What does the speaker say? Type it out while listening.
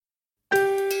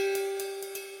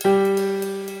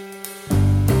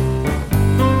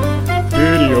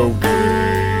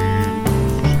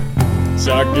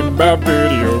talking about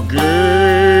video games.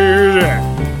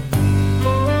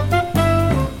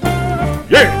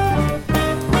 Yeah!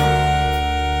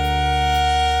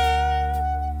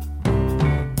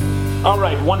 All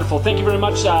right, wonderful. Thank you very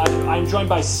much. I'm joined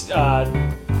by...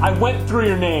 I went through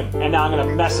your name, and now I'm going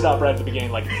to mess it up right at the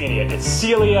beginning like an idiot. It's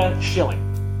Celia Schilling.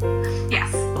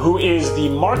 Yes. Who is the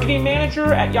marketing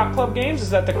manager at Yacht Club Games.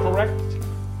 Is that the correct...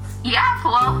 Yeah,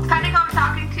 well, depending on who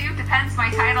I'm talking to, depends my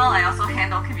title. I also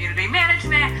handle community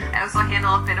management. I also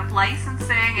handle a bit of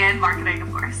licensing and marketing,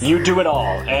 of course. You do it all,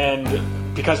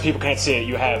 and because people can't see it,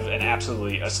 you have an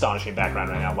absolutely astonishing background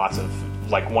right now. Lots of,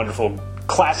 wonderful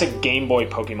classic Game Boy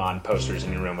Pokemon posters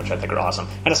in your room, which I think are awesome,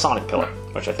 and a Sonic pillar,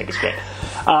 which I think is great.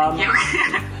 Thank you.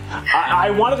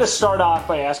 I wanted to start off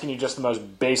by asking you just the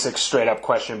most basic, straight-up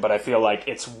question, but I feel like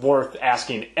it's worth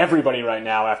asking everybody right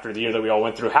now after the year that we all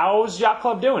went through. How's Yacht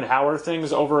Club doing? How are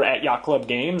things over at Yacht Club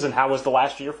Games, and how was the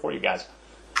last year for you guys?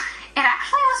 It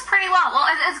actually was pretty well. Well,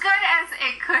 as good as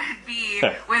it could be.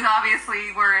 With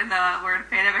obviously we're in a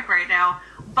pandemic right now,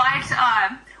 but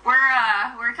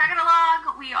we're tagging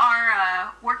along. We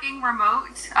are working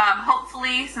remote.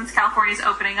 Hopefully, since California's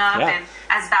opening up and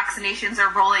as vaccinations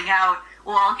are rolling out,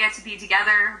 we'll all get to be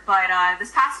together. But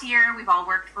this past year, we've all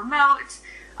worked remote.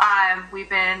 We've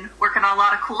been working on a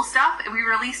lot of cool stuff. We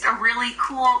released a really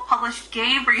cool published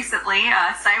game recently,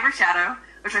 Cyber Shadow,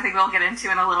 which I think we'll get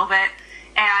into in a little bit.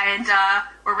 And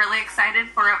we're really excited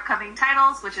for upcoming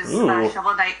titles, which is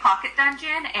Shovel Knight Pocket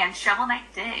Dungeon and Shovel Knight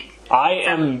Dig. I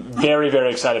am very,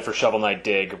 very excited for Shovel Knight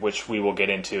Dig, which we will get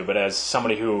into. But as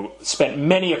somebody who spent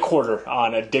many a quarter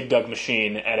on a Dig Dug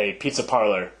machine at a pizza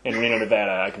parlor in Reno,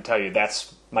 Nevada, I can tell you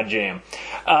that's my jam.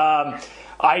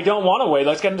 I don't want to wait.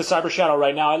 Let's get into Cyber Shadow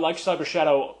right now. I liked Cyber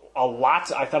Shadow a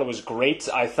lot. I thought it was great.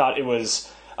 I thought it was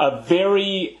a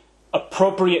very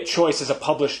appropriate choice as a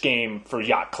published game for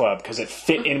Yacht Club because it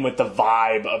fit in with the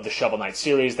vibe of the Shovel Knight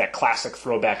series, that classic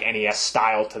throwback NES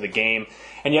style to the game.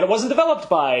 And yet it wasn't developed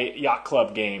by Yacht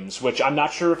Club Games, which I'm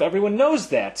not sure if everyone knows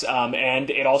that. And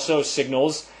it also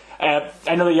signals... I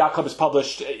know that Yacht Club has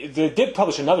published... They did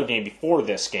publish another game before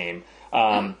this game.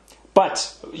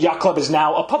 But Yacht Club is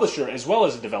now a publisher as well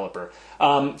as a developer.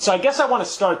 So I guess I want to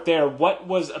start there. What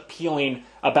was appealing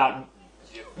about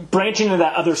branching into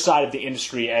that other side of the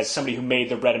industry as somebody who made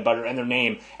their bread and butter and their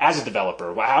name as a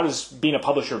developer? How does being a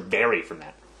publisher vary from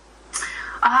that?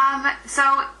 That's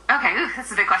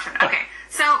a big question. Okay,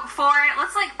 so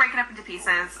let's break it up into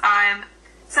pieces.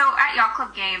 So at Yacht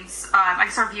Club Games, I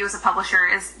guess our view as a publisher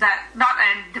is that, not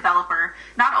a developer,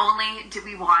 not only do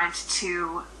we want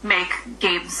to make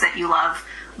games that you love,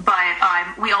 but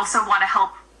we also want to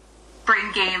help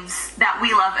bring games that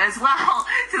we love as well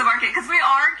to the market, because we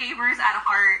are gamers at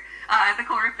heart, at the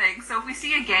core of things. So if we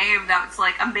see a game that's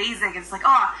amazing, it's if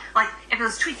it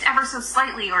was tweaked ever so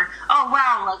slightly, or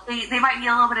they might need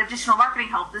a little bit of additional marketing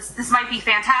help, this might be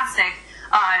fantastic.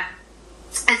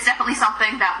 It's definitely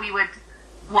something that we would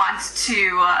want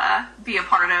to be a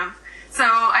part of. So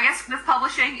I guess with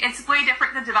publishing, it's way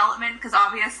different than development, because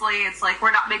obviously it's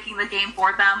we're not making the game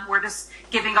for them, we're just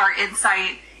giving our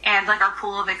insight and our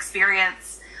pool of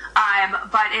experience.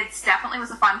 But it's definitely was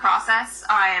a fun process.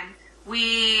 I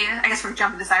guess we're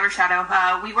jumping to Cyber Shadow.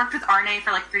 We worked with Arne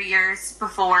for 3 years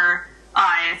before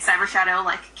Cyber Shadow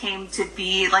came to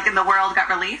be in the world, got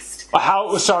released.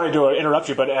 Sorry to interrupt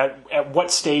you, but at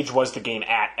what stage was the game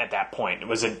at that point?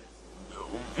 Was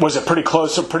it pretty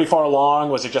close or pretty far along?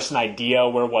 Was it just an idea?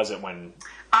 Where was it when?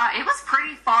 It was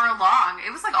pretty far along.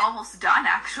 It was almost done,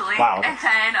 actually. Wow. And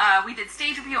then we did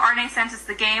stage review. Arne sent us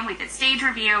the game. We did stage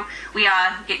review. We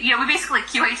we basically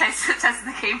QA tested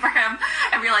the game for him,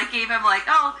 and we gave him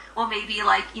maybe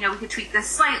we could tweak this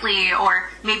slightly, or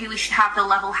maybe we should have the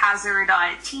level hazard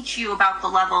teach you about the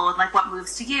level and what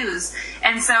moves to use.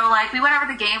 And so we went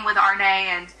over the game with Arne,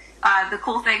 and the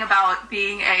cool thing about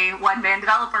being a one-man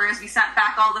developer is we sent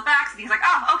back all the facts, and he's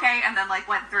oh, okay, and then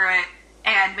went through it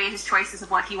and made his choices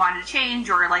of what he wanted to change,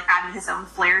 or added his own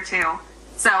flair to.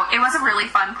 So it was a really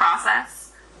fun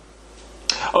process.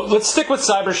 Let's stick with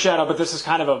Cyber Shadow, but this is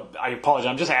kind of I apologize,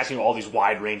 I'm just asking you all these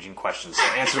wide-ranging questions, so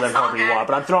answer them however you want,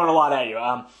 but I'm throwing a lot at you.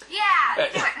 Do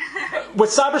it. With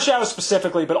Cyber Shadow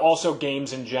specifically, but also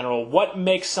games in general, what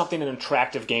makes something an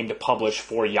attractive game to publish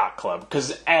for Yacht Club?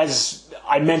 Because as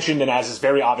I mentioned, and as is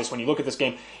very obvious when you look at this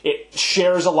game, it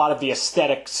shares a lot of the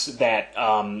aesthetics that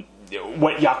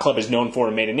what Yacht Club is known for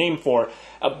and made a name for,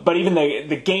 but even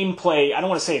the gameplay, I don't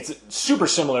want to say it's super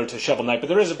similar to Shovel Knight, but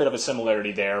there is a bit of a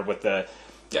similarity there with the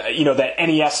that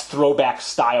NES throwback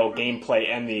style gameplay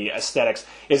and the aesthetics.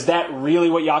 Is that really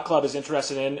what Yacht Club is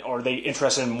interested in, or are they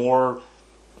interested in more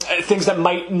things that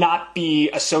might not be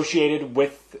associated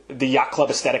with the Yacht Club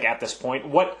aesthetic at this point?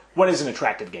 What is an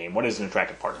attractive game? What is an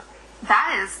attractive partner?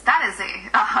 That is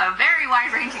a very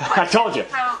wide-ranging question. I told you.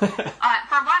 So,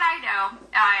 from what I know,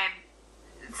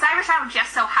 Cyber Shadow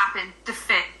just so happened to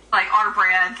fit like our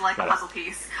brand like a puzzle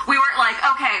piece. We weren't like,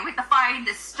 okay, we have to find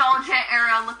nostalgia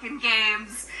era looking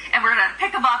games and we're gonna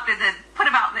pick them up and then put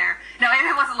them out there. No,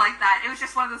 it wasn't like that. It was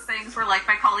just one of those things where like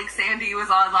my colleague Sandy was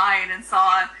online and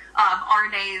saw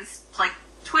Arne's like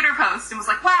Twitter post and was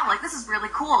like, wow, like this is really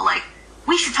cool. Like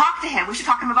we should talk to him. We should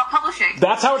talk to him about publishing.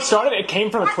 That's how it started? It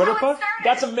came from a Twitter post?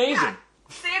 That's amazing. Yeah.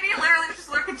 Sandy literally just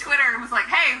looked at Twitter and was like,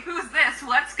 hey, who's this?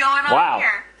 What's going on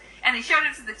here? And they showed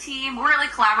it to the team. We're really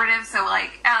collaborative, so like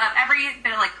every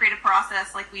bit of like creative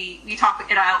process, like we talk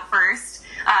it out first,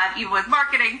 even with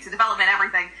marketing to development,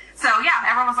 everything. So yeah,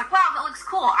 everyone was like, "Wow, that looks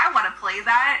cool. I want to play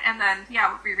that." And then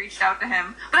yeah, we reached out to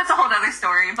him, but that's a whole other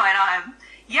story. But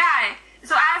yeah.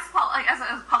 So as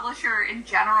a publisher in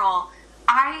general,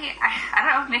 I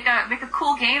don't know, make a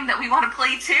cool game that we want to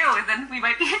play too, and then we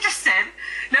might be interested.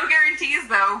 No guarantees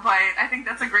though, but I think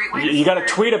that's a great way. You got to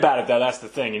tweet about it though. That's the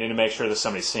thing. You need to make sure that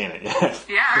somebody's seeing it.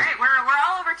 Yeah, right. We're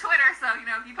all over Twitter, so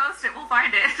if you post it, we'll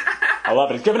find it. I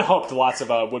love it. It's given hope to lots of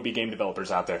would-be game developers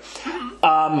out there.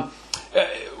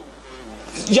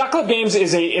 Yacht Club Games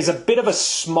is a bit of a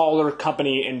smaller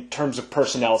company in terms of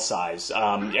personnel size,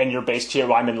 and you're based here.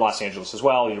 Well, I'm in Los Angeles as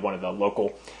well. You're one of the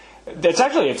local.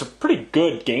 It's a pretty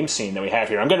good game scene that we have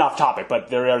here. I'm getting off topic,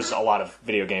 but there's a lot of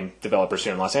video game developers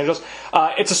here in Los Angeles.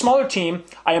 It's a smaller team.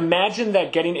 I imagine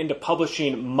that getting into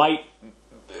publishing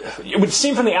it would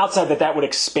seem from the outside that would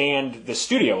expand the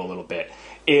studio a little bit.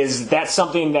 Is that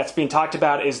something that's being talked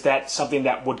about? Is that something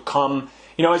that would come,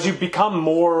 as you become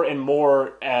more and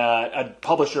more a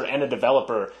publisher and a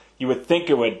developer, you would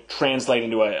think it would translate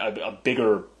into a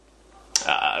bigger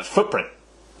footprint?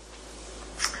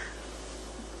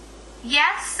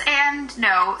 Yes and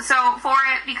no. So for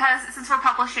it, because since we're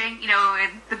publishing,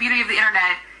 the beauty of the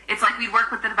internet, it's like we'd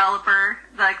work with the developer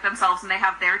like themselves and they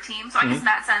have their team. So I guess in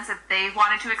that sense, if they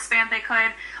wanted to expand, they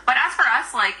could. But as for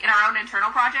us, like in our own internal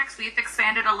projects, we've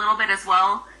expanded a little bit as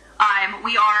well.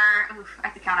 We are, I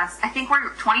have to count us, I think we're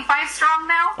 25 strong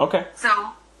now. Okay.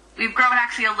 So we've grown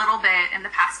actually a little bit in the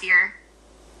past year.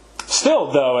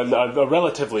 Still, though, a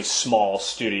relatively small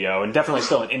studio, and definitely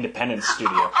still an independent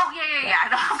studio. Yeah.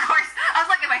 No, of course. I was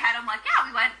like in my head, I'm like, yeah,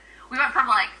 we went from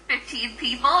like 15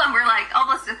 people, and we're like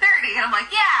almost to 30, and I'm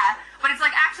like, yeah. But it's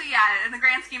like, actually, yeah, in the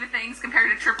grand scheme of things,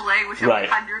 compared to AAA, which have like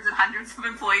hundreds and hundreds of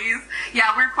employees,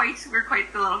 yeah, we're quite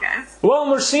the little guys. Well,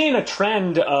 and we're seeing a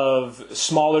trend of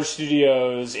smaller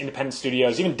studios, independent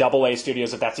studios, even AA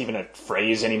studios, if that's even a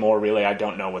phrase anymore, really. I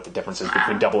don't know what the difference is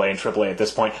between AA and AAA at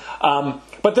this point.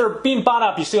 But they're being bought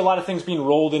up. You see a lot of things being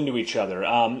rolled into each other.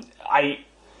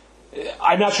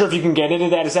 I'm not sure if you can get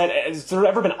into that. Has there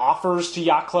ever been offers to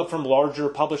Yacht Club from larger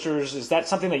publishers? Is that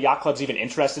something that Yacht Club's even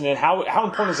interested in? How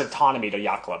important is autonomy to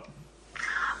Yacht Club?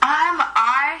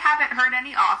 I haven't heard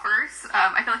any offers.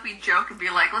 I feel like we joke and be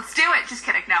like, let's do it. Just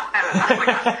kidding. No.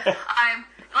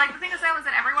 Like, the thing is,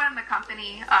 that everyone in the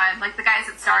company, like the guys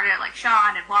that started, like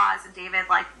Sean and Waz and David,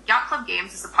 like Yacht Club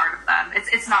Games is a part of them.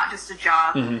 It's not just a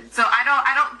job. So I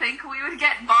don't think we would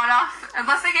get bought off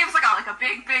unless they gave us like a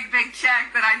big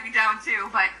check that I'd be down too.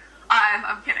 But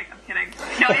I'm kidding.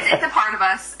 No, it's a part of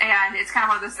us, and it's kind of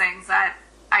one of those things that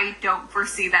I don't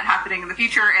foresee that happening in the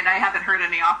future, and I haven't heard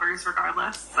any offers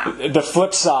regardless. So. The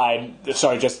flip side,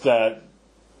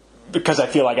 because I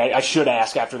feel like I should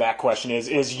ask after that question,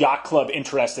 is Yacht Club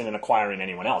interested in acquiring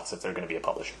anyone else if they're going to be a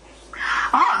publisher?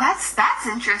 Oh, that's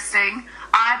interesting.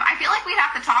 I feel like we'd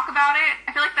have to talk about it.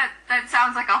 I feel like that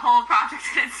sounds like a whole project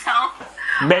in itself.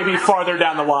 Maybe farther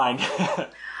down the line.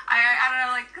 I don't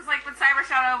know, because with Cyber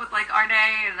Shadow, with Arne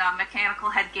and Mechanical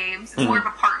Head Games, it's more of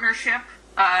a partnership.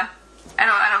 I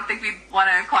don't think we'd want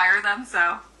to acquire them,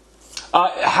 so...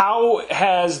 How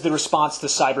has the response to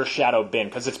Cyber Shadow been?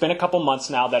 Because it's been a couple months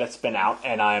now that it's been out,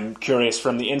 and I'm curious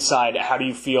from the inside, how do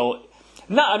you feel?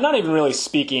 I'm not even really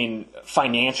speaking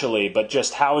financially, but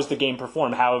just how has the game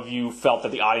performed? How have you felt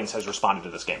that the audience has responded to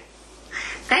this game?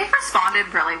 They've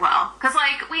responded really well. Because,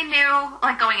 we knew,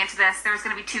 going into this, there was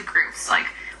going to be two groups.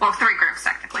 Three groups,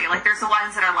 technically. There's the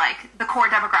ones that are, the core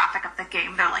demographic of the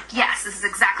game. They're like, yes, this is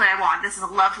exactly what I want. This is a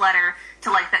love letter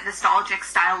to, that nostalgic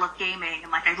style of gaming.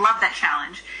 And, I love that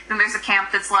challenge. Then there's a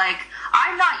camp that's like,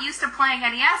 I'm not used to playing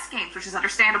NES games, which is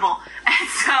understandable. And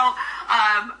so,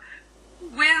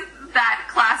 with that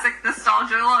classic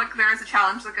nostalgia look, there is a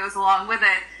challenge that goes along with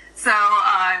it. So,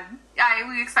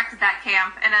 we expected that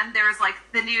camp. And then there was,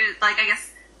 the new, I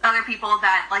guess, other people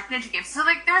that like Ninja games. So,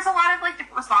 there was a lot of,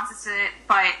 different responses to it,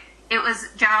 but it was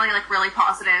generally like really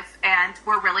positive, and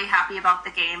we're really happy about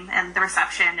the game and the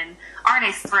reception. And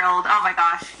RNA's thrilled. Oh my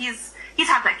gosh, he's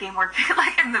had that game work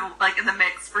in the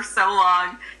mix for so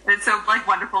long. And it's so like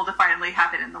wonderful to finally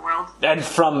have it in the world. And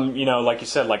from, like you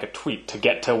said, like a tweet to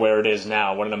get to where it is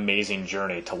now, what an amazing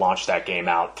journey to launch that game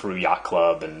out through Yacht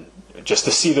Club, and just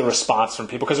to see the response from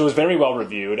people, because it was very well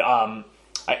reviewed.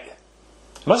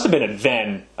 It must have been at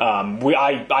Venn.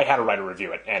 I had to write a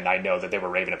review it, and I know that they were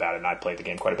raving about it, and I played the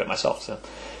game quite a bit myself. So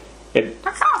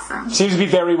that's awesome. Seems to be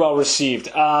very well received.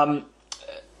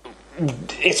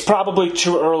 It's probably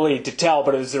too early to tell,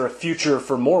 but is there a future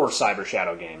for more Cyber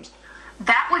Shadow games?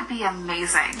 That would be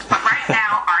amazing. But right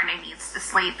now, Arne needs to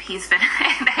sleep. He's been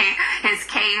in his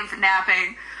cave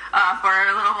napping for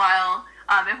a little while.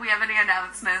 If we have any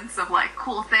announcements of like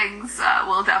cool things,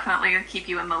 we'll definitely keep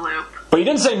you in the loop. But you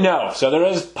didn't say no, so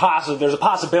there's a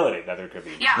possibility that there could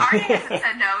be. Yeah, Arne hasn't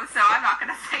said no, so I'm not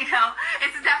going to say no.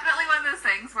 It's definitely one of those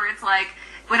things where it's like,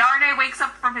 when Arne wakes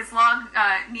up from his long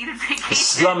needed vacation.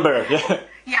 Slumber.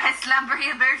 Yeah, his slumber,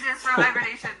 he emerges from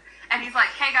hibernation. And he's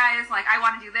like, hey guys, like I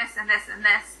want to do this and this and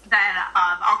this. Then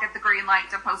I'll get the green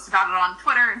light to post about it on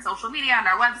Twitter and social media and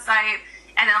our website.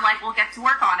 And then like we'll get to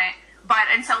work on it. But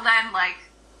until then, like,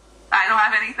 I don't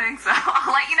have anything, so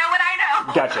I'll let you know when I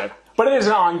know. Gotcha. But it is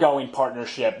an ongoing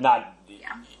partnership, not...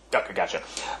 Yeah. Okay, gotcha.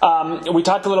 We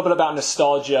talked a little bit about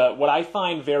nostalgia. What I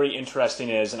find very interesting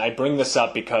is, and I bring this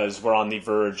up because we're on the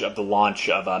verge of the launch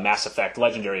of Mass Effect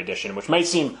Legendary Edition, which might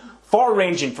seem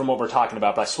far-ranging from what we're talking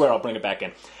about, but I swear I'll bring it back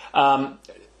in.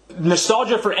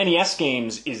 Nostalgia for NES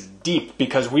games is deep,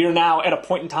 because we are now at a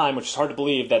point in time, which is hard to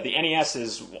believe, that the NES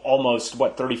is almost,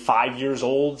 35 years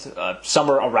old?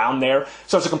 Somewhere around there.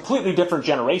 So it's a completely different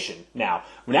generation now.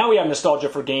 Now we have nostalgia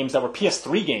for games that were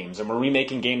PS3 games, and we're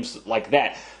remaking games like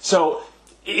that. So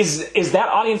is that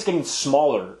audience getting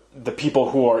smaller, the people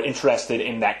who are interested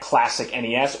in that classic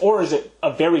NES, or is it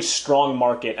a very strong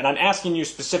market? And I'm asking you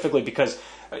specifically because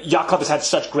Yacht Club has had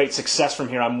such great success from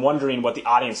here. I'm wondering what the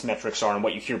audience metrics are and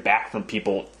what you hear back from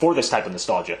people for this type of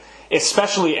nostalgia,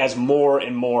 especially as more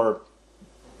and more,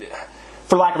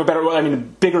 for lack of a better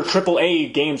word, bigger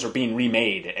AAA games are being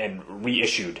remade and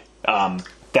reissued that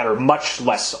are much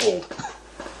less old.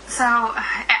 So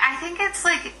I think it's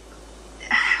like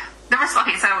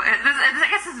okay. So I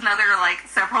guess it's another like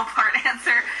several part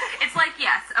answer. It's like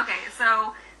yes, okay.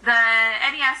 So the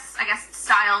NES, I guess,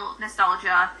 style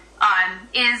nostalgia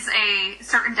is a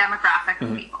certain demographic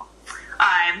of people.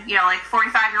 Like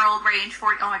 45-year-old range,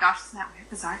 oh my gosh, isn't that weird,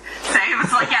 bizarre? So it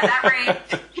was like, yeah, that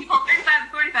range, people 35,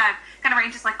 45 kind of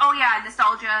range is like, oh yeah,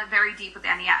 nostalgia, very deep with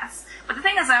the NES. But the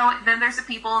thing is though, then there's the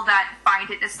people that find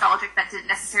it nostalgic that didn't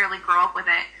necessarily grow up with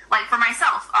it. Like for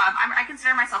myself, I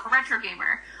consider myself a retro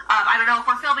gamer. I don't know if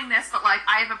we're filming this, but like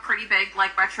I have a pretty big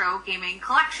like retro gaming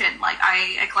collection. Like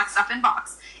I collect stuff in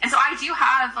box. And so I do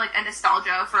have like a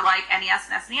nostalgia for like NES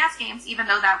and SNES games, even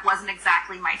though that wasn't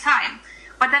exactly my time.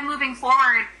 But then moving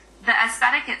forward, the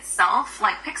aesthetic itself,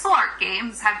 like pixel art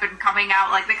games have been coming out,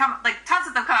 like tons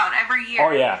of them come out every year.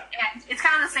 Oh yeah. And it's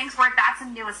kind of those things where that's a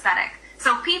new aesthetic.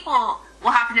 So people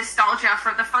will have nostalgia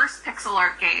for the first pixel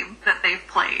art game that they've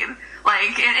played.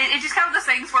 Like it's just kind of those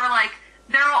things where like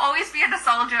there will always be a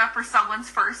nostalgia for someone's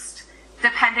first,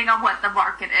 depending on what the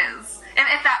market is.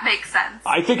 If that makes sense.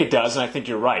 I think it does, and I think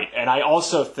you're right. And I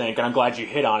also think, and I'm glad you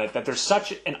hit on it, that there's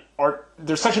such an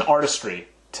artistry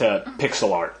to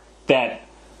pixel art that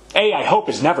I hope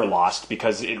is never lost,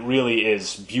 because it really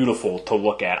is beautiful to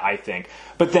look at, I think.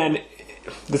 But then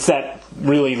it's that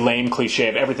really lame cliche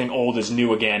of everything old is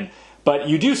new again. But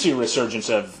you do see a resurgence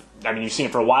of, you've seen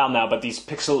it for a while now, but these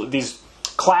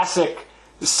classic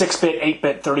 6-bit,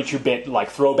 8-bit, 32-bit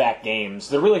like throwback games,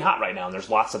 they're really hot right now, and there's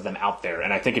lots of them out there.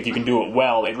 And I think if you can do it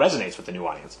well, it resonates with the new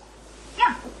audience.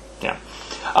 Yeah.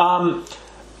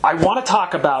 I want to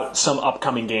talk about some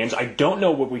upcoming games. I don't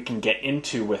know what we can get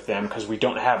into with them because we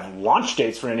don't have launch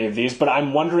dates for any of these, but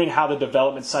I'm wondering how the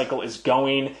development cycle is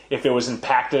going, if it was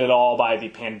impacted at all by the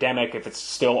pandemic, if it's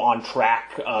still on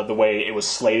track the way it was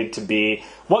slated to be.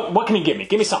 What can you give me?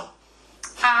 Give me something.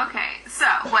 Okay, so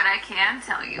what I can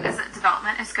tell you is that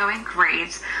development is going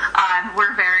great.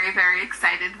 We're very, very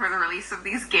excited for the release of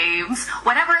these games,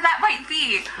 whatever that might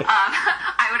be.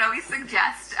 I would always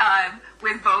suggest,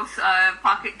 with both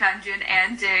Pocket Dungeon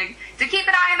and Dig, to keep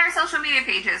an eye on our social media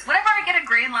pages. Whenever I get a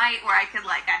green light where I can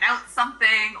like announce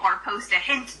something or post a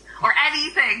hint or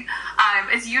anything,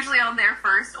 it's usually on there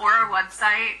first or our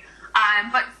website.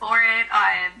 But for it,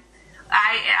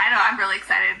 I know, I'm really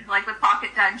excited. Like, with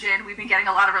Pocket Dungeon, we've been getting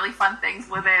a lot of really fun things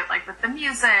with it, like with the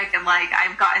music, and like,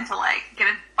 I've gotten to like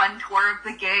get a fun tour of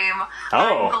the game.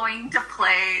 Oh. I'm going to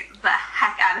play the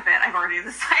heck out of it. I've already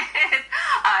decided.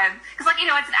 Because like,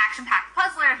 it's an action-packed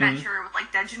puzzler adventure with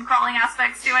like dungeon crawling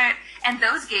aspects to it, and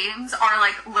those games are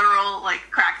like literal like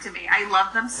crack to me. I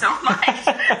love them so much.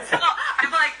 So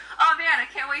I'm like, oh man, I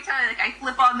can't wait till I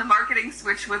flip on the marketing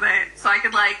switch with it, so I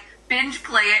could like binge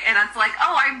play it, and it's like,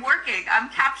 oh, I'm working. I'm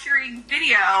capturing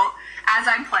video as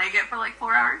I'm playing it for like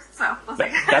 4 hours. So we'll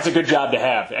see. That's a good job to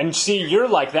have. And see, you're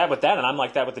like that with that, and I'm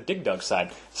like that with the Dig Dug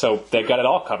side. So they've got it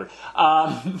all covered.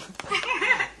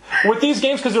 With these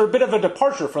games, because they're a bit of a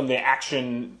departure from the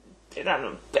action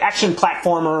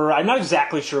platformer. I'm not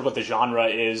exactly sure what the genre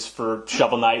is for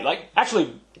Shovel Knight. Like,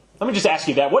 actually, let me just ask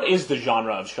you that. What is the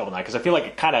genre of Shovel Knight? Because I feel like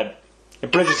it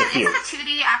bridges a few. It's a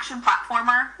 2D action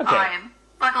platformer. Okay.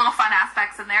 Like little fun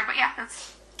aspects in there, but yeah,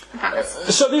 that's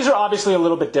focus. So these are obviously a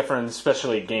little bit different,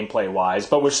 especially gameplay-wise,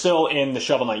 but we're still in the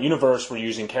Shovel Knight universe. We're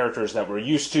using characters that we're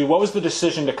used to. What was the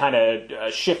decision to kind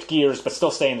of shift gears but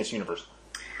still stay in this universe?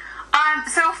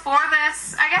 So for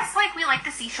this, I guess like we like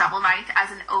to see Shovel Knight as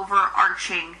an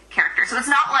overarching character. So it's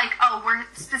not like, oh, we're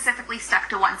specifically stuck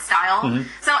to one style.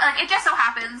 So like it just so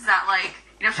happens that like,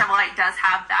 Shovel Knight does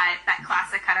have that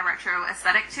classic kind of retro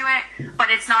aesthetic to it,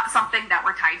 but it's not something that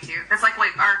we're tied to. That's like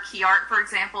our key art, for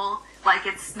example. Like,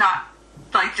 it's not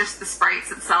like just the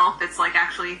sprites itself. It's like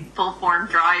actually full form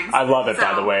drawings. I love it,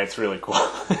 by the way. It's really cool.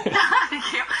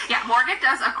 Thank you. Yeah, Morgan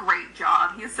does a great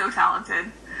job. He is so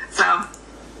talented. So,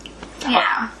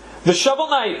 yeah. The Shovel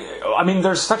Knight, I mean,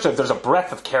 there's a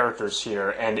breadth of characters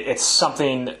here, and it's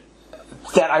something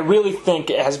that I really think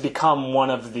has become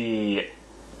one of the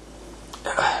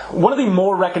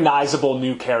more recognizable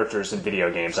new characters in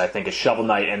video games, I think, is Shovel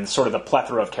Knight, and sort of the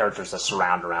plethora of characters that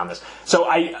surround around this. So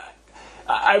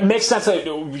it makes sense that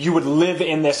you would live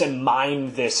in this and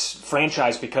mine this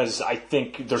franchise, because I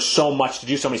think there's so much to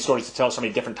do, so many stories to tell, so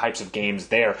many different types of games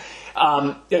there.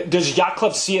 Does Yacht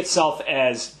Club see itself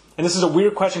as, and this is a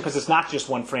weird question because it's not just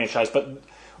one franchise, but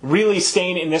really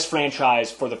staying in this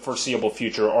franchise for the foreseeable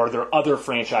future, or are there other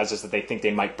franchises that they think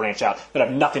they might branch out that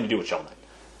have nothing to do with Shovel Knight?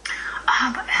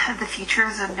 The future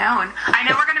is unknown. I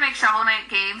know we're going to make Shovel Knight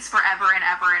games forever and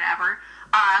ever and ever,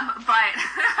 but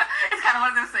it's kind of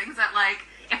one of those things that, like,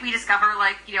 if we discover,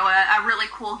 like, a really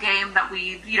cool game that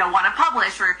we, want to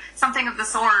publish, or something of the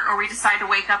sort, or we decide to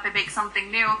wake up and make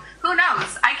something new, who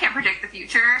knows? I can't predict the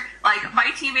future. Like, my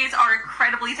teammates are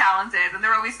incredibly talented, and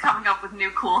they're always coming up with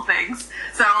new cool things.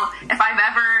 So, if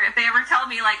they ever tell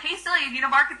me, like, hey, Silly, you need to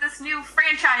market this new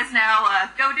franchise now,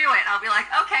 go do it, I'll be like,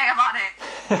 okay, I'm on it.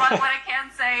 But what I can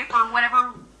say, for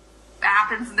whatever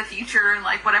happens in the future, and,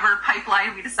 like, whatever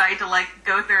pipeline we decide to, like,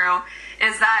 go through,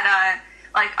 is that,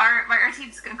 like, our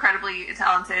team's incredibly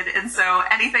talented, and so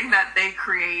anything that they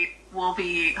create will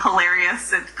be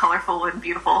hilarious and colorful and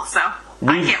beautiful, so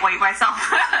I can't wait myself.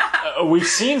 We've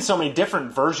seen so many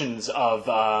different versions of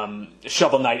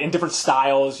Shovel Knight in different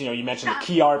styles. You mentioned the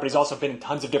key art, but he's also been in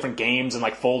tons of different games and,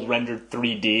 like, fold rendered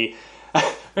 3D.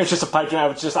 It's just a pipe dream.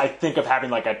 I think of having,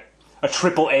 like, a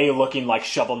AAA looking, like,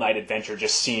 Shovel Knight adventure,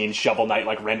 just seeing Shovel Knight,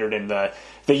 like, rendered in the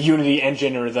Unity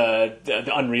engine or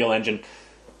the Unreal engine.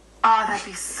 Oh, that'd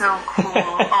be so cool.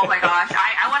 Oh my gosh.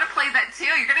 I want to play that too.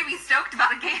 You're going to be stoked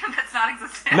about a game that's not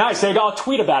existent. Nice. I'll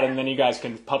tweet about it, and then you guys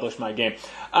can publish my game.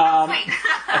 Sweet.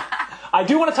 I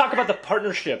do want to talk about the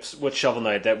partnerships with Shovel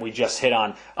Knight that we just hit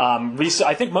on.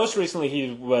 I think most recently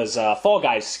he was Fall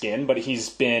Guys skin, but he's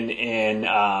been in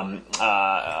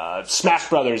Smash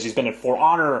Brothers. He's been in For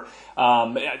Honor,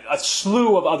 a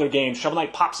slew of other games. Shovel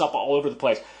Knight pops up all over the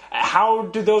place. How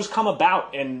do those come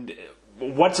about, and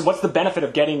what's the benefit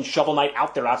of getting Shovel Knight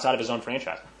out there outside of his own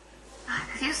franchise?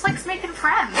 He just likes making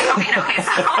friends. Okay,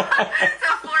 so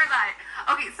for that.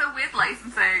 Okay, so with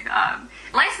licensing,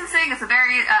 licensing is a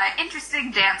very interesting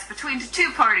dance between the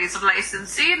two parties of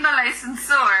licensee and the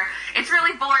licensor. It's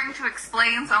really boring to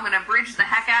explain, so I'm going to bridge the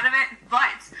heck out of it.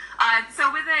 But,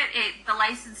 so with it, the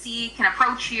licensee can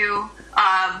approach you,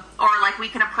 or, like, we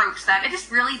can approach them. It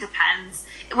just really depends.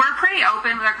 We're pretty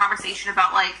open with our conversation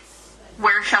about, like,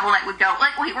 where Shovel Knight would go.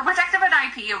 Like, we're protective of an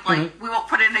IP of, like, we won't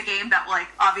put in a game that, like,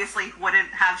 obviously wouldn't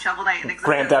have Shovel Knight in existence.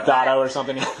 Grand Theft Auto or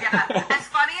something. Yeah. As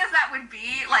funny as that would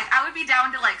be, like, I would be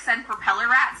down to, like, send propeller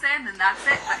rats in, and that's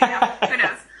it. But, who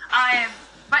knows?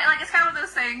 But, like, it's kind of one of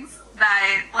those things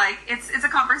that, like, it's a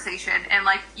conversation, and,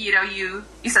 like, you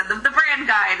send them the brand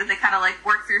guide, and they kind of, like,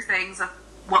 work through things of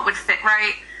what would fit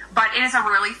right. but it is a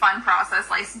really fun process.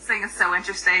 Licensing is so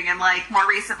interesting, and like more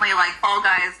recently, like Fall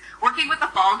Guys, working with the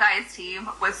Fall Guys team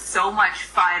was so much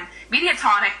fun.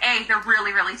 Mediatonic, they're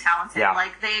really, really talented. Yeah.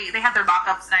 Like they had their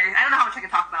mock-ups, and I don't know how much I can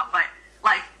talk about, but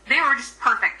like they were just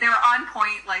perfect. They were on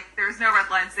point. Like there was no red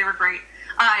lines. They were great.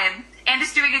 And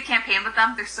just doing a campaign with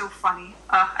them, they're so funny.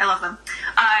 I love them.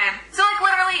 So like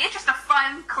literally, it's just a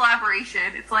fun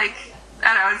collaboration. It's like,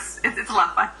 I don't know, it's a lot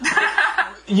of fun.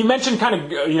 You mentioned kind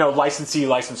of, licensee,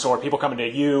 licensor, people coming to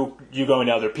you going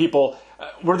to other people.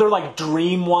 Were there like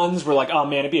dream ones where like, oh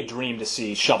man, it'd be a dream to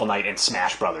see Shovel Knight and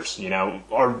Smash Brothers,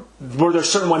 Or were there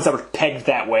certain ones that were pegged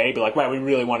that way, but like, wow, we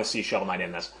really want to see Shovel Knight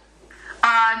in this?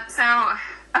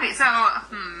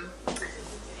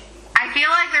 I feel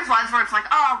like there's ones where it's like,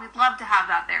 oh, we'd love to have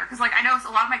that there. Because, like, I know a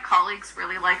lot of my colleagues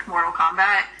really like Mortal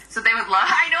Kombat, so they would love...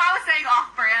 I know I was saying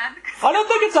off-brand. I don't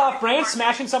think it's off-brand.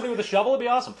 Smashing somebody with a shovel would be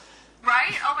awesome.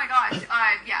 Right? Oh my gosh.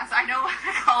 Yes, I know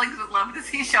my colleagues would love to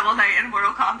see Shovel Knight in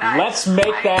Mortal Kombat. Let's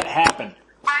make that happen.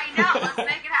 I know. Let's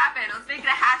make it happen. Let's make it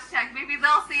a hashtag. Maybe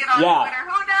they'll see it on Twitter.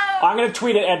 Who knows? I'm going to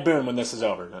tweet at Ed Boon when this is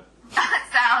over.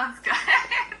 Sounds good.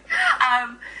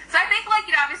 So I think, like,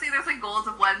 obviously there's, like, goals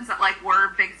of ones that, like,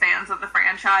 we're big fans of the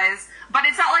franchise, but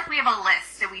it's not like we have a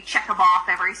list and we check them off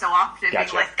every so often.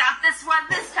 Gotcha. Being like, got this one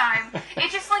this time.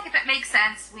 It's just, like, if it makes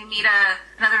sense, we meet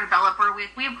another developer.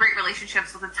 We have great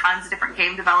relationships with tons of different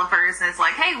game developers, and it's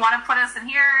like, hey, want to put us in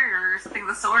here, or something of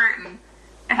the sort, and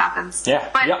it happens. Yeah.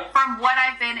 But from what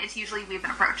I've been, it's usually we've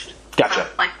been approached. Gotcha. So,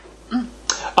 like...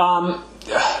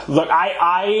 Look,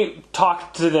 I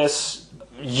talked to this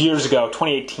years ago,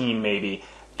 2018 maybe.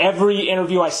 Every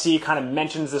interview I see kind of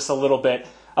mentions this a little bit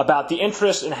about the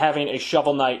interest in having a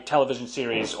Shovel Knight television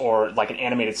series or like an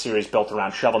animated series built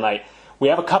around Shovel Knight. We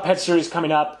have a Cuphead series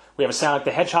coming up. We have a Sonic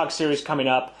the Hedgehog series coming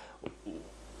up.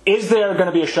 Is there going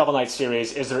to be a Shovel Knight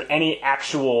series? Is there any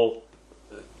actual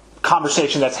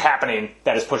conversation that's happening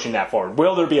that is pushing that forward?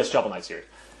 Will there be a Shovel Knight series?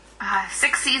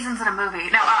 6 seasons in a movie.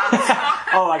 No,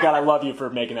 Oh my god, I love you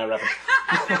for making that reference.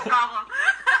 No problem.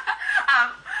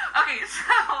 Okay,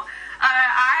 so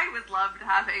I would love to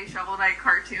have a Shovel Knight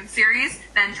cartoon series,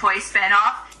 then toy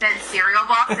spin-off, then cereal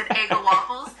box and Eggo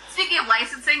Waffles. Speaking of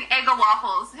licensing, Eggo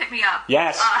Waffles, hit me up.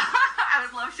 Yes. I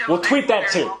would love Shovel We'll Knight. tweet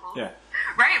that too. Waffles. Yeah.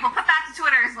 Right, we'll put that to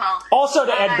Twitter as well. Also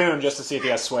to Ed Boon, just to see if he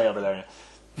has sway over there.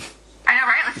 I know,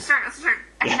 right? Let's start.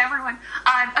 I can everyone.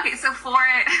 Okay, so for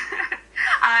it,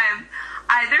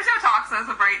 there's no talks as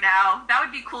of right now. That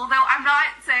would be cool, though. I'm not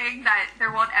saying that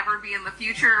there won't ever be in the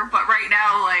future, but right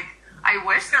now, like, I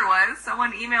wish there was.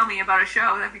 Someone email me about a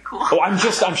show. That'd be cool. Oh,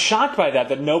 I'm shocked by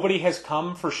that nobody has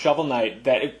come for Shovel Knight.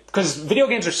 Because video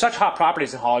games are such hot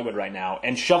properties in Hollywood right now,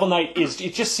 and Shovel Knight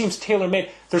it just seems tailor-made.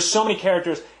 There's so many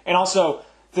characters, and also,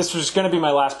 this was going to be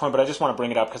my last point, but I just want to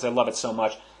bring it up because I love it so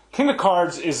much. King of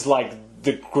Cards is like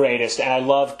the greatest, and I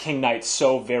love King Knight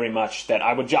so very much that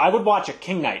I would watch a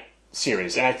King Knight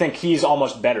series, and I think he's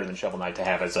almost better than Shovel Knight to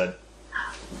have as a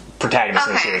protagonist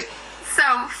in the series. So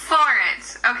for it,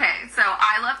 so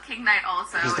I love King Knight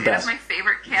also. He's the It best. is my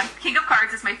favorite King of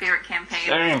Cards is my favorite campaign.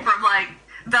 Same. From like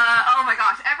oh my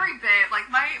gosh, every bit, like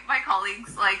my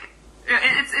colleagues, like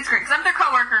it's great because I'm their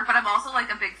coworker, but I'm also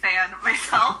like a big fan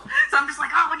myself. So I'm just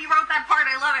like, oh, when you wrote that part,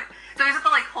 I love it. So I just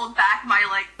have to like hold back my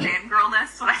like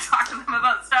fangirlness when I talk to them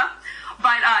about stuff.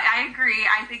 But I agree.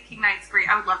 I think King Knight's great.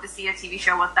 I would love to see a TV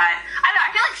show with that. I don't know.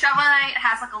 I feel like Shovel Knight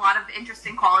has like a lot of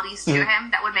interesting qualities to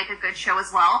him that would make a good show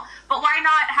as well. But why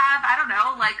not have, I don't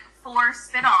know, like 4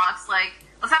 spin-offs? Like,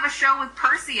 let's have a show with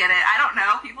Percy in it. I don't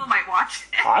know. People might watch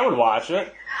it. I would watch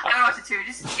it. I would watch it too.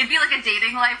 It'd be like a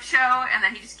dating life show, and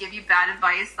then he just give you bad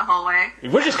advice the whole way.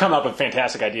 We're just coming up with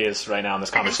fantastic ideas right now in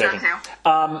this conversation. I think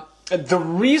so too. The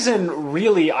reason,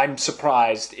 really, I'm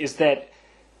surprised is that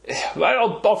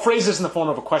I'll phrase this in the form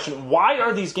of a question. Why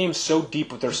are these games so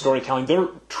deep with their storytelling?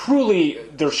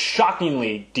 They're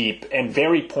shockingly deep and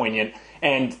very poignant.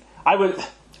 And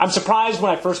I'm surprised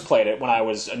when I first played it, when I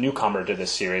was a newcomer to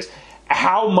this series,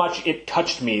 how much it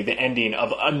touched me. The ending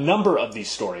of a number of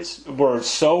these stories were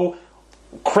so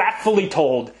craftfully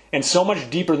told and so much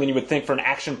deeper than you would think for an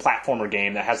action platformer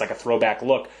game that has like a throwback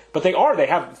look. But they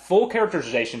have full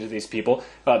characterization to these people.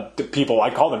 I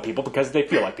call them people because they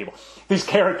feel like people. These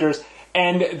characters,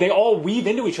 and they all weave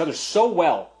into each other so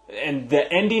well. And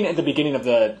the ending at the beginning of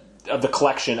the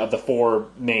collection of the 4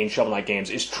 main Shovel Knight games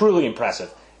is truly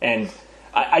impressive. And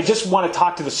I just want to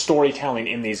talk to the storytelling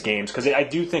in these games because I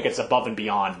do think it's above and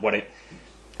beyond what it.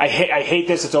 I hate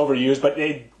this, it's overused, but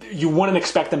you wouldn't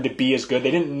expect them to be as good. They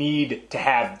didn't need to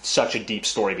have such a deep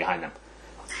story behind them.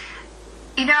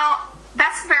 You know,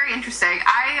 that's very interesting.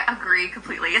 I agree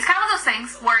completely. It's kind of one of those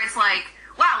things where it's like,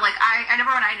 wow, like I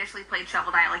remember when I initially played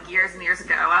Shovel Knight like years and years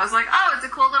ago, I was like, oh, it's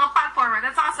a cool little platformer,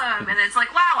 that's awesome. And it's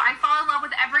like, wow, I fall in love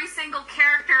with every single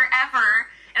character ever.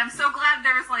 And I'm so glad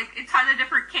there was like a ton of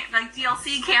different like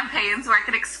DLC campaigns where I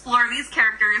could explore these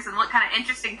characters and what kind of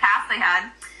interesting paths they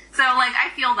had. So like I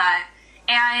feel that.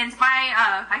 And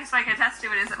I guess what I can attest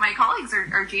to it is that my colleagues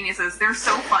are geniuses. They're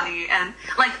so funny. And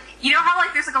like, you know how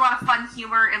like there's like a lot of fun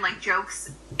humor and like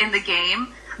jokes in the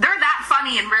game? They're that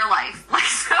funny in real life. Like,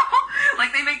 so,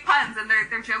 like they make puns and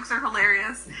their jokes are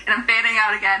hilarious. And I'm fanning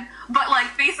out again. But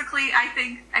like basically I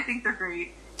think they're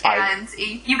great. And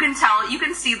you can tell, you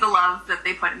can see the love that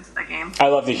they put into the game. I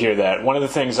love to hear that. One of the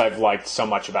things I've liked so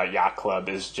much about Yacht Club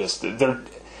is just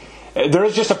there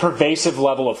is just a pervasive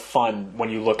level of fun when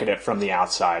you look at it from the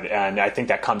outside, and I think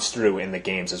that comes through in the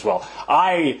games as well.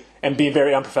 I am being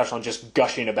very unprofessional and just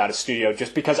gushing about a studio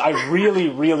just because I really,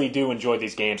 really do enjoy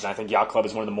these games, and I think Yacht Club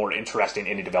is one of the more interesting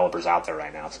indie developers out there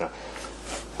right now. So.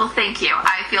 Well, thank you.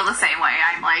 I feel the same way.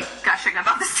 I'm like gushing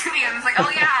about the studio. It's like, oh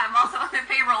yeah, I'm also on their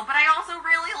payroll, but I also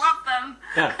really love them.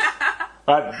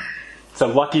 Yeah. It's a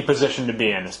lucky position to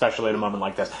be in, especially at a moment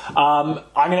like this. I'm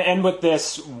going to end with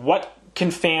this. What can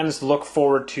fans look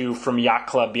forward to from Yacht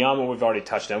Club beyond what we've already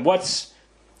touched on? What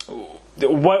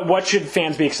should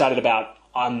fans be excited about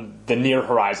on the near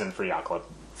horizon for Yacht Club?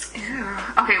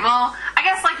 Okay, well, I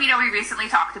guess, like, we recently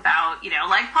talked about,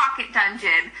 like Pocket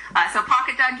Dungeon. So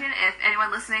Pocket Dungeon, if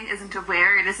anyone listening isn't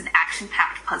aware, it is an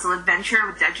action-packed puzzle adventure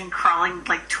with dungeon crawling,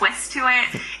 like, twist to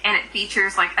it, and it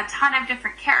features, like, a ton of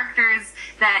different characters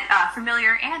that,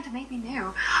 familiar and maybe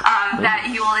new, that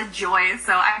you will enjoy.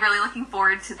 So I'm really looking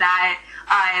forward to that,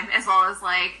 as well as,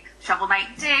 like, Shovel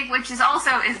Knight Dig, which is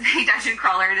also a dungeon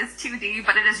crawler. It is 2D,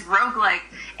 but it is roguelike,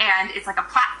 and it's like a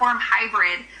platform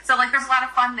hybrid. So, like, there's a lot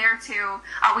of fun there, too.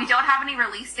 We don't have any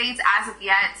release dates as of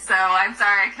yet, so I'm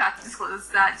sorry I cannot disclose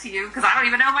that to you, because I don't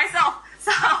even know myself.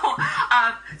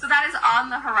 So that is on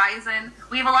the horizon.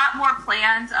 We have a lot more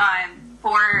planned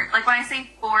for, like, when I say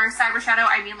for Cyber Shadow,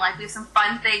 I mean, like, we have some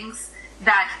fun things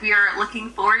that we are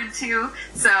looking forward to.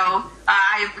 So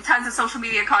I have tons of social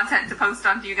media content to post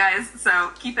on to you guys, so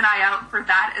keep an eye out for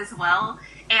that as well.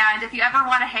 And if you ever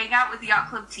want to hang out with the Yacht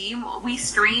Club team, we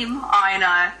stream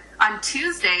on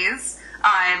Tuesdays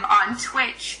on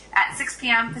Twitch at 6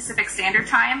 p.m. Pacific Standard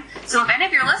Time. So if any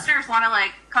of your listeners want to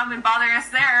like come and bother us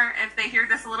there, if they hear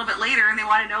this a little bit later and they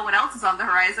want to know what else is on the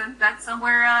horizon, that's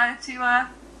somewhere to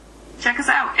check us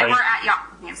out. And we're at Yacht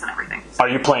Club Games and everything. Are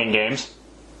you playing games?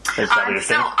 So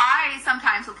I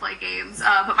sometimes will play games,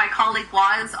 but my colleague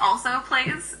Waz also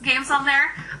plays games on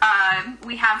there.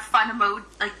 We have fun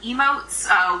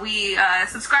emotes. We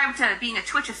subscribe to being a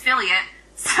Twitch affiliate,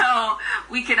 so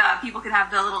we can people can have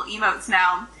the little emotes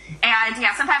now. And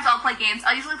yeah, sometimes I'll play games.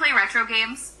 I usually play retro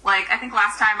games. Like I think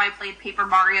last time I played Paper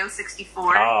Mario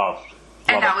 64,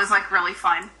 and that was like really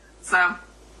fun. So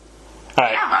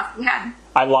yeah, that's what we had.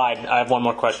 I lied. I have one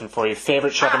more question for you.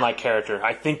 Favorite Shovel Knight character?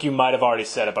 I think you might have already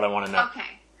said it, but I want to know. Okay.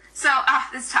 So,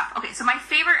 this is tough. Okay, so my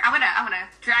favorite, I'm gonna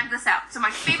drag this out. So my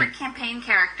favorite campaign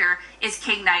character is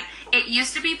King Knight. It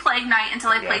used to be Plague Knight until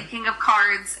I played King of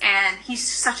Cards, and he's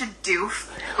such a doof.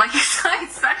 Like, he's like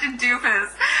such a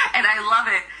doofus, and I love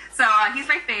it. So, he's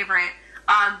my favorite.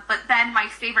 But then my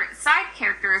favorite side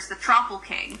character is the Truffle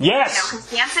King. Yes! Because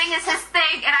dancing is his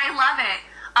thing, and I love it.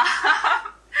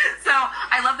 So,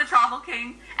 I love the Truffle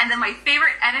King. And then my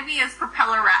favorite enemy is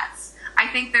Propeller Rats. I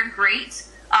think they're great.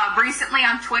 Recently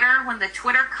on Twitter, when the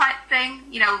Twitter cut thing,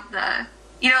 they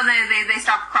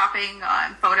stopped cropping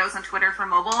photos on Twitter for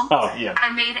mobile. Oh, yeah. I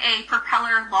made a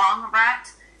Propeller Long Rat,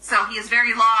 so he is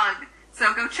very long.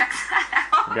 So go check that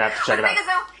out. You have to check it out. The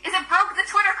thing is, it broke the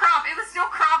Twitter crop. It was still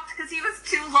cropped because he was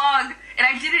too long, and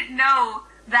I didn't know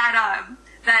that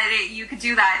you could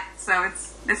do that. So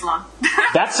it's long.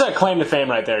 That's a claim to fame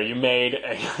right there. You made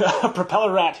a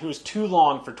Propeller Rat who was too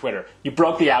long for Twitter. You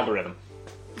broke the algorithm.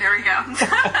 There we go.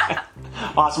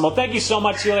 Awesome. Well, thank you so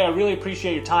much, Celia. I really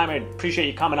appreciate your time. I appreciate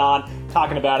you coming on,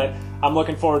 talking about it. I'm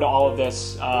looking forward to all of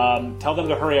this. Tell them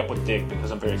to hurry up with Dig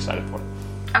because I'm very excited for it.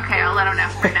 Okay, I'll let them know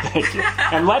right now. Thank you.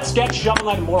 And let's get Shovel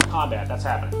Knight in Mortal Kombat. That's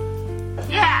happening.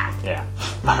 Yeah. Yeah.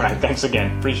 All right. Thanks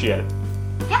again. Appreciate it.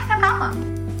 Yeah, no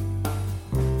problem.